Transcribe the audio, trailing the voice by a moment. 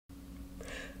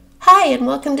Hi and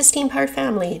welcome to STEAM Powered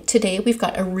Family. Today we've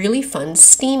got a really fun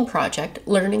STEAM project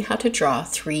learning how to draw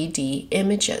 3D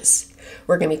images.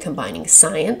 We're going to be combining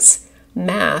science,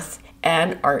 math,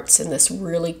 and arts in this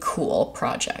really cool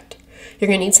project. You're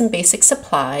going to need some basic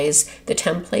supplies. The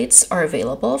templates are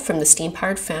available from the STEAM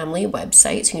Powered Family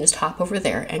website, so you can just hop over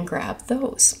there and grab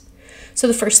those. So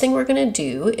the first thing we're going to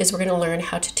do is we're going to learn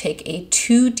how to take a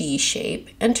 2D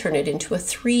shape and turn it into a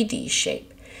 3D shape.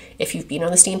 If you've been on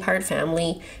the STEAM Powered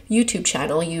Family YouTube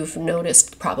channel, you've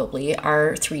noticed probably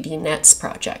our 3D Nets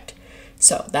project.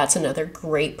 So that's another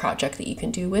great project that you can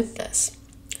do with this.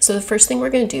 So the first thing we're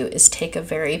going to do is take a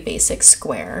very basic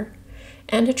square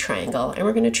and a triangle, and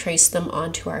we're going to trace them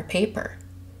onto our paper.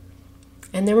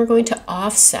 And then we're going to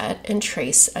offset and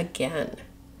trace again.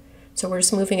 So we're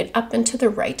just moving it up and to the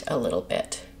right a little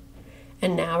bit.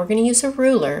 And now we're going to use a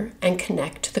ruler and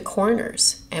connect the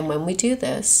corners. And when we do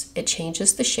this, it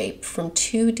changes the shape from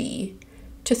 2D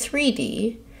to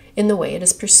 3D in the way it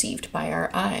is perceived by our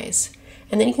eyes.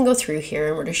 And then you can go through here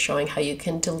and we're just showing how you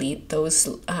can delete those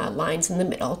lines in the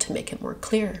middle to make it more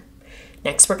clear.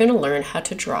 Next, we're going to learn how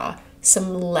to draw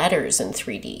some letters in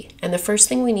 3D. And the first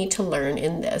thing we need to learn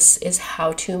in this is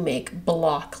how to make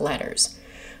block letters.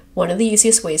 One of the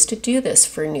easiest ways to do this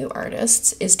for new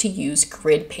artists is to use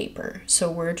grid paper. So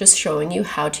we're just showing you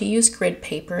how to use grid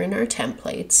paper in our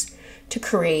templates to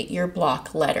create your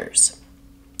block letters.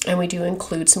 And we do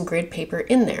include some grid paper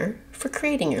in there for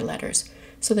creating your letters.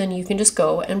 So then you can just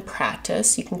go and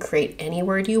practice. You can create any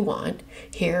word you want.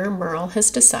 Here, Merle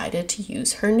has decided to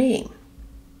use her name.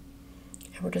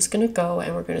 And we're just going to go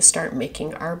and we're going to start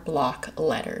making our block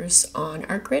letters on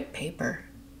our grid paper.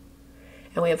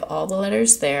 And we have all the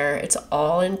letters there. It's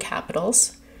all in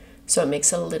capitals, so it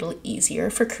makes it a little easier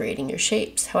for creating your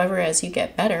shapes. However, as you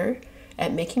get better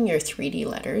at making your 3D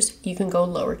letters, you can go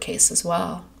lowercase as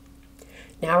well.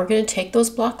 Now we're going to take those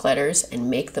block letters and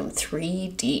make them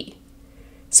 3D.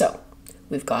 So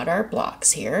we've got our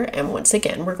blocks here, and once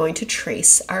again, we're going to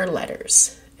trace our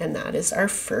letters, and that is our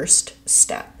first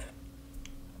step.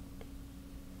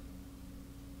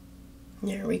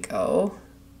 There we go.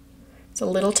 It's a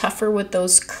little tougher with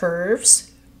those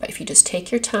curves, but if you just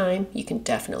take your time, you can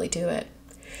definitely do it.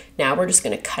 Now we're just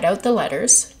going to cut out the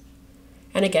letters.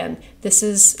 And again, this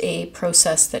is a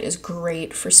process that is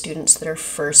great for students that are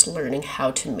first learning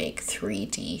how to make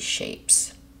 3D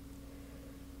shapes.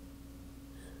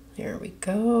 There we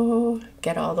go.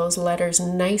 Get all those letters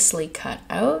nicely cut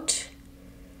out.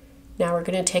 Now we're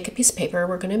going to take a piece of paper.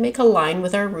 We're going to make a line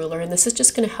with our ruler, and this is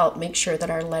just going to help make sure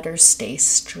that our letters stay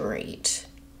straight.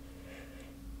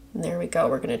 And there we go.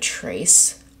 We're going to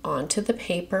trace onto the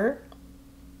paper.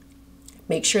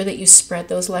 Make sure that you spread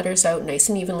those letters out nice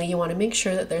and evenly. You want to make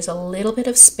sure that there's a little bit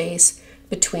of space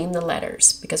between the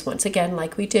letters, because once again,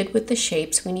 like we did with the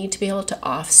shapes, we need to be able to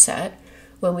offset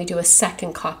when we do a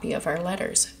second copy of our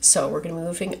letters. So we're going to be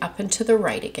moving up and to the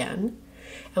right again,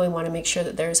 and we want to make sure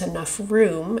that there's enough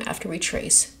room after we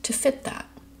trace to fit that.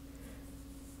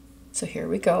 So here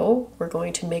we go. We're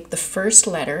going to make the first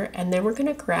letter, and then we're going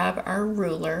to grab our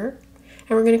ruler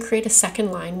and we're going to create a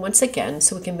second line once again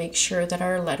so we can make sure that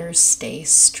our letters stay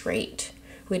straight.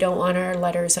 We don't want our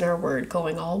letters and our word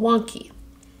going all wonky.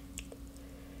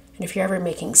 And if you're ever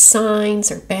making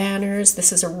signs or banners,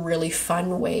 this is a really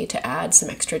fun way to add some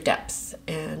extra depth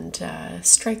and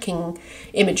striking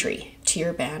imagery to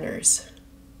your banners.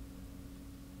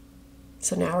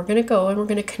 So now we're going to go and we're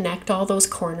going to connect all those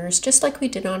corners just like we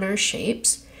did on our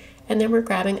shapes. And then we're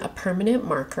grabbing a permanent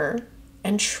marker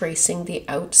and tracing the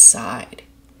outside.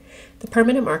 The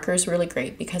permanent marker is really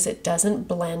great because it doesn't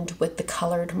blend with the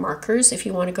colored markers if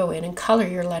you want to go in and color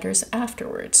your letters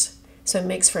afterwards. So it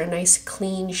makes for a nice,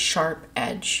 clean, sharp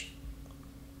edge.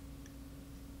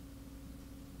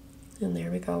 And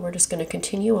there we go. We're just going to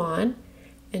continue on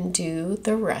and do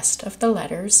the rest of the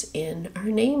letters in our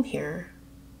name here.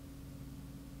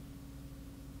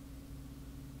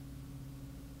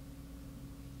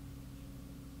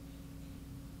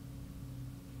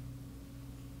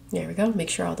 There we go. Make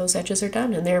sure all those edges are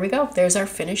done. And there we go. There's our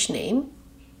finished name.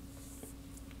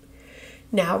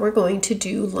 Now we're going to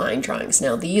do line drawings.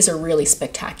 Now these are really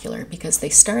spectacular because they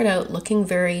start out looking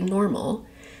very normal,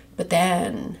 but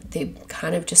then they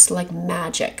kind of just like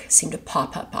magic seem to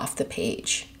pop up off the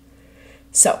page.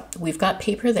 So we've got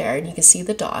paper there and you can see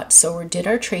the dots. So we did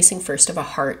our tracing first of a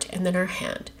heart and then our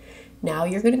hand. Now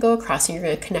you're going to go across and you're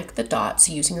going to connect the dots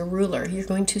using a ruler. You're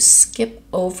going to skip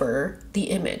over the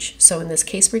image. So in this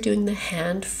case, we're doing the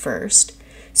hand first.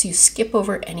 So you skip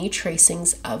over any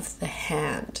tracings of the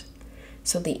hand.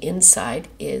 So the inside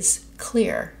is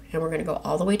clear. And we're going to go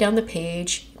all the way down the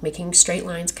page, making straight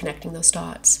lines, connecting those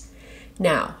dots.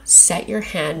 Now, set your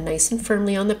hand nice and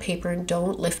firmly on the paper and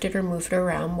don't lift it or move it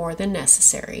around more than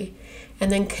necessary.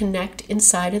 And then connect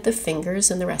inside of the fingers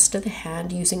and the rest of the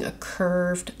hand using a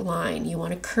curved line. You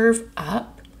want to curve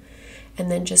up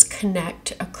and then just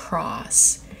connect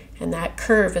across. And that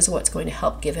curve is what's going to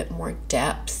help give it more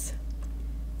depth.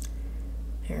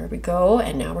 There we go.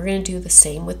 And now we're going to do the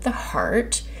same with the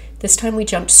heart. This time we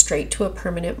jumped straight to a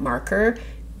permanent marker.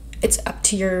 It's up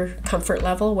to your comfort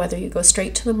level whether you go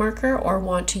straight to the marker or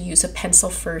want to use a pencil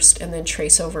first and then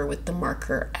trace over with the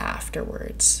marker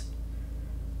afterwards.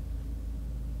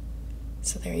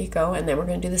 So there you go, and then we're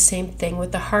going to do the same thing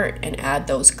with the heart and add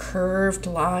those curved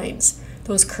lines.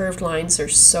 Those curved lines are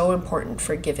so important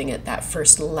for giving it that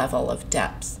first level of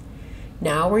depth.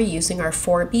 Now we're using our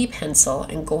 4B pencil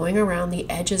and going around the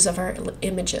edges of our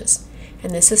images.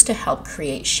 And this is to help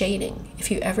create shading. If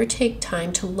you ever take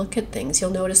time to look at things, you'll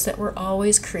notice that we're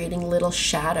always creating little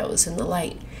shadows in the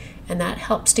light, and that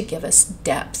helps to give us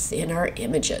depth in our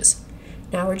images.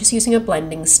 Now we're just using a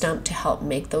blending stump to help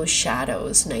make those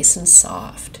shadows nice and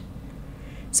soft.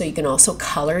 So you can also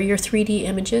color your 3D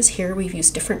images. Here we've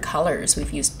used different colors.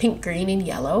 We've used pink, green, and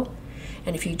yellow.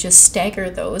 And if you just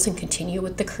stagger those and continue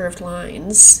with the curved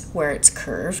lines where it's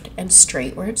curved and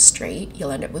straight where it's straight, you'll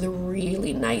end up with a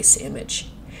really nice image.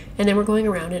 And then we're going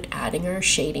around and adding our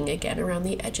shading again around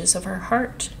the edges of our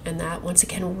heart. And that once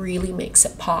again really makes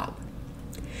it pop.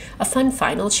 A fun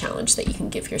final challenge that you can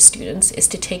give your students is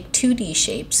to take 2D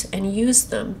shapes and use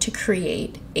them to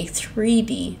create a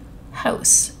 3D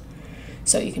house.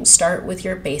 So you can start with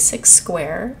your basic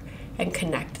square and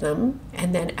connect them,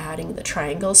 and then adding the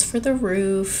triangles for the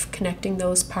roof, connecting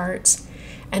those parts,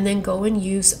 and then go and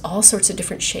use all sorts of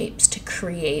different shapes to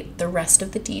create the rest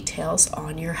of the details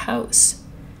on your house.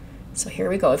 So here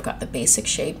we go, I've got the basic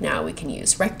shape. Now we can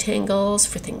use rectangles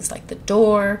for things like the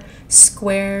door,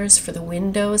 squares for the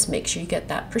windows. Make sure you get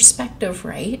that perspective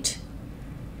right.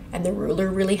 And the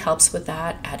ruler really helps with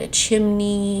that. Add a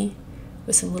chimney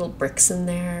with some little bricks in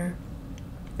there.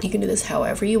 You can do this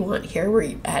however you want. Here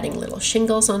we're adding little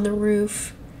shingles on the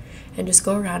roof, and just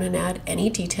go around and add any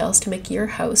details to make your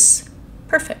house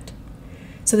perfect.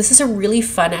 So this is a really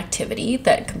fun activity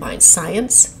that combines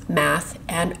science, math,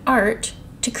 and art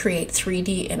to create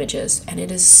 3D images, and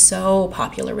it is so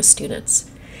popular with students.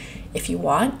 If you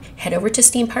want, head over to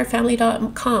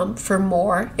steampoweredfamily.com for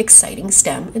more exciting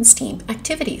STEM and STEAM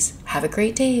activities. Have a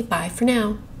great day. Bye for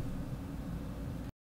now.